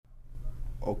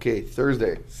Okay,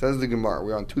 Thursday. Says the Gemara.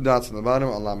 We're on two dots on the bottom.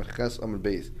 On Lamed Ches Amud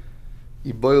Beis.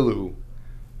 Iboiluhu.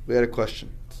 We had a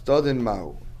question. Stadin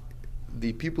Mahu.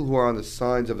 The people who are on the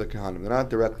sides of the Kohanim. They're not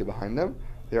directly behind them.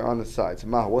 They're on the sides.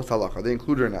 Mahu. What's halacha? Are they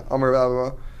included or not?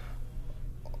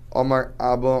 Amar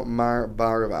Abba Mar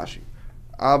Bar Rav Ashi.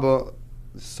 Abba,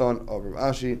 the son of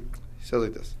Rav Ashi, he says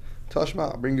like this.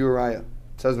 Tashma, I'll bring you a raya.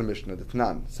 Says the Mishnah. The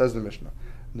Tanan. Says the Mishnah.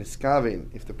 Niskavein.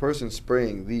 If the person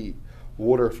spraying the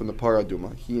water from the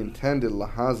paraduma, he intended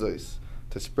lahazos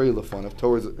to spray lefanov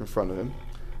towards in front of him,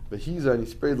 but he's and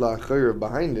he sprayed la'achayrav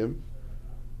behind him,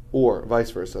 or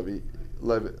vice versa,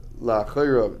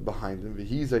 la'achayrav behind him, but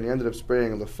he's and he ended up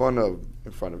spraying lefanov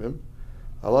in front of him.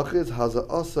 Halach is haza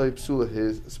asay psula,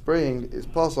 his spraying is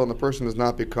possible and the person does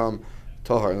not become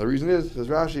tahar. And the reason is, says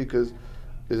Rashi, because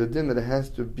there's a din that it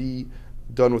has to be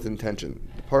done with intention.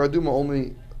 The paraduma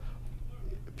only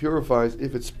purifies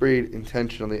if it's sprayed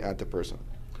intentionally at the person.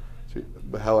 So,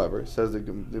 but however, says the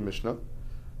Mishnah,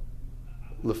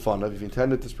 lefanav, if he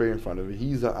intended to spray in front of him,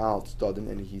 he's al stadin,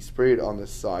 and he sprayed on the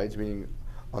sides, meaning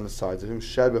on the sides of him,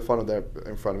 shed befanav there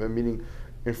in front of him, meaning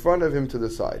in front of him to the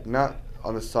side, not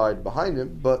on the side behind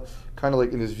him, but kind of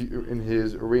like in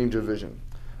his range of vision.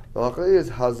 The halacha is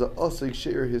haza asik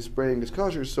she'er, his spraying is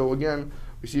kosher. So again,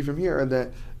 we see from here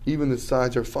that even the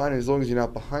sides are fine, as long as you're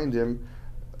not behind him.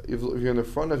 If you're in the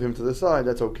front of him to the side,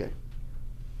 that's okay.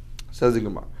 Says the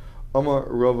Gemara, Amar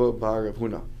Rava Bar Rav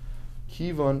Huna,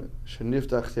 Kivan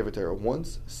sheniftach sefer Torah.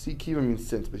 Once, see Kivan means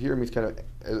since, but here it means kind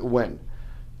of when.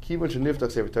 Kivan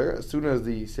sheniftach sefer Torah. As soon as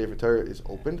the sefer Torah is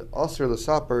opened, Aser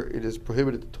l'saper, it is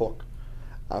prohibited to talk.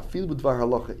 Afil b'dvar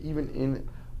halacha, even in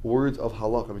words of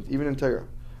halacha, means even in Torah.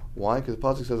 Why? Because the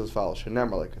pasuk says as follows: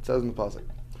 Shenamar, like it says in the pasuk,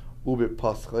 Ubit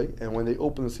paschei, and when they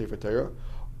open the sefer Torah,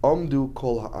 Amdu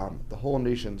kol ha'am, the whole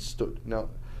nation stood. Now,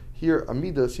 here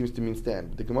amida seems to mean stand.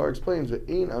 But the Gemara explains that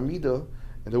ein amida,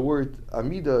 and the word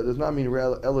amida does not mean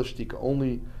elashtika,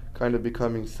 only kind of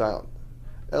becoming silent.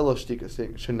 Elashtika,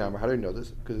 saying shenamar. How do you know this?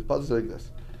 Because it's positive like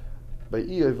this. By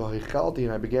v'hichalti,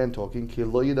 and I began talking ki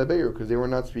lo yidaberu, because they were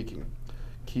not speaking.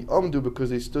 Ki amdu,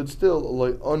 because they stood still.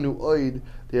 Lo anu oid,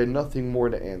 they had nothing more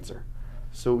to answer.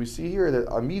 So we see here that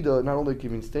amida not only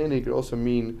can mean standing, it could also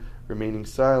mean remaining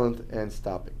silent and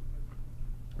stopping.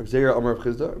 Abzera Amar Rav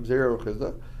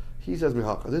Chizda, he says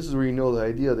mihacha. This is where you know the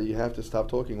idea that you have to stop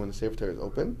talking when the sefer Torah is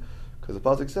open, because the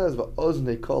pasuk says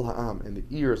va'oznei kol ha'am, and the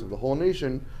ears of the whole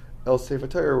nation el sefer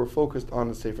Torah were focused on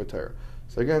the sefer Torah.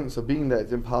 So again, being that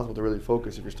it's impossible to really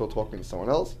focus if you're still talking to someone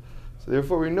else, so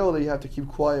therefore we know that you have to keep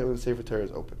quiet when the sefer Torah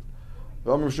is open.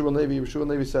 Amar Rav Shimon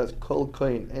Levi says kol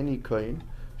kain, any kain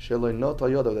sheloi not al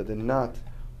yadav, that did not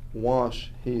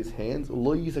wash his hands,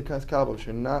 lo yisakas kavav,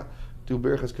 should not do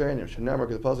berachas kainim. Shenamar,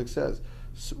 because the pasuk says,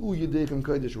 "Su'u yedechem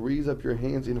kodesh," raise up your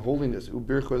hands in holiness,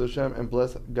 u'birchos Hashem, and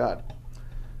bless God.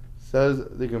 Says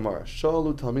the Gemara,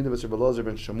 Shalu Talmidav Eser Belazar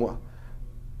ben Shemua.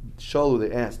 Shalu,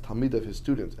 they asked Talmid of his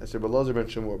students, Eser Belazar ben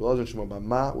Shemua,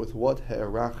 Bama, with what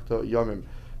herachta yamim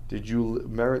did you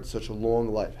merit such a long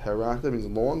life? Herachta means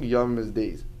long, yamim is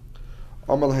days.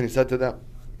 Amar Lahan, he said to them,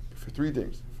 for three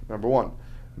things. Number one,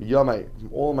 Yamai,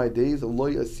 from all my days,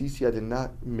 Eloi Asisi, I did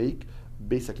not make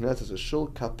Beis HaKnesses, a shul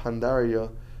kapandaria,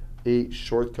 a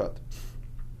shortcut.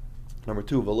 Number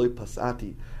two, Veloi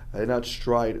Pasati, I did not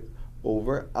stride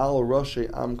over Al Rashi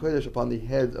Am Kodesh, upon the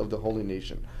heads of the holy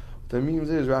nation. What that means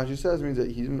is, Rashi says, means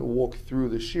that he didn't walk through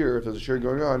the shir, if there's a shir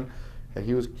going on, and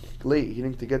he was late, he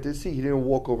didn't to get to his seat, he didn't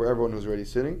walk over everyone who was already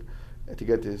sitting to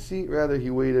get to his seat, rather he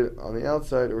waited on the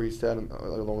outside, or he sat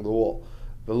along the wall.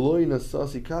 Veloi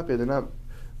Nasasi Kapi, I did not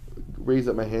raise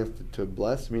up my hands to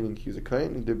bless, meaning he was a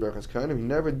kain, he did brachas kainim. He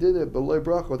never did it, but loy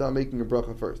bracha, without making a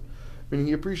bracha first. Meaning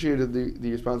he appreciated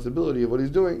the responsibility of what he's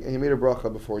doing, and he made a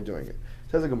bracha before doing it.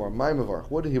 Says the Gemara, my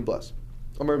mavarch, what did he bless?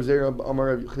 Amar Zera, Amar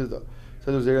Rav Chizda.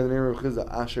 Says Zera, the name of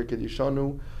Chizda, Asher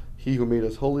Kedishanu, he who made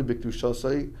us holy,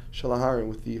 Bikdushasai Shalaharim,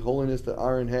 with the holiness that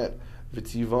Aaron had,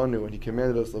 Vitzivanu, and he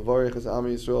commanded us, Lavarich as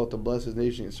Ami Yisrael, to bless his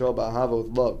nation, Yisrael Ba'ahava,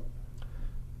 with love.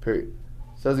 Period.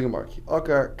 Says the Gemara, Ki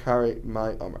akar kare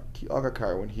my amar. Ki akar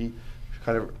kare, when he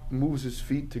kind of moves his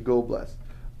feet to go bless.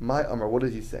 My amar, what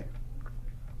does he say?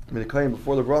 I mean,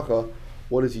 before the bracha,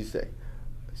 what does he say?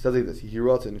 He says like this, he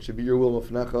wrote it should be your will,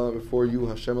 mafnecha, before you,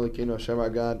 Hashem Elokeinu, Hashem our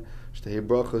God, shtehei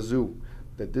bracha zu,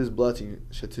 that this blessing,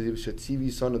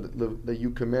 shetzivi son, that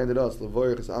you commanded us,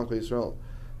 levarich es amcha Yisrael,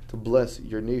 to bless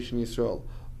your nation Yisrael,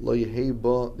 lo yehei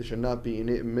ba, there should not be in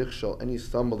it michshal, any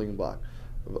stumbling block,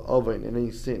 of avain, and any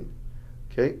sin.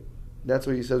 Okay, that's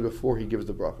what he says before he gives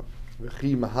the bracha.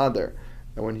 V'chi mahadar,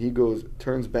 and when he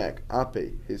turns back,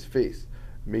 ape, his face,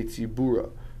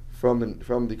 meitzibura, from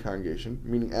the congregation,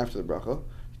 meaning after the bracha,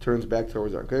 he turns back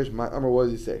towards our kodesh. My amar, what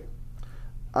does he say?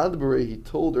 Adbare, he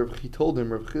told him,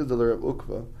 Rav Chizda Rav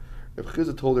Ukva. Rav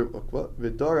Chizda told Rav Ukva,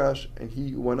 V'darash, and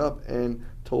he went up and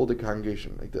told the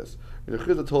congregation like this. Rav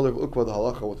Chizda told Rav Ukva the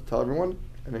halacha, what to tell everyone,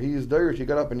 and he is darish, he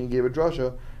got up and he gave a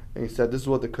drasha, and he said, this is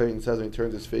what the Kohen says when he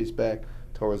turns his face back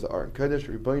towards the Aron Kodesh.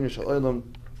 Rebbeinu Shel Olam,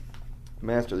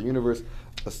 Master of the universe,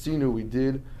 Asinu, we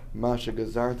did, Masha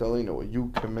Gazart Aleinu, what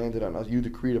you commanded on us, you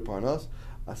decreed upon us.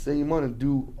 I say you want to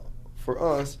do for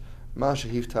us, Masha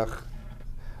Hiftach,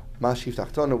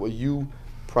 what you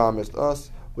promised us,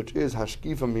 which is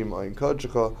Hashkifa Mima'in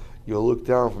Kadshaka, you'll look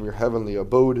down from your heavenly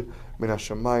abode, Min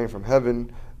HaShamayim, from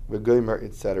heaven, V'goymer,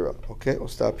 etc. Okay, we'll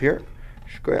stop here.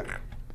 Shkoyach.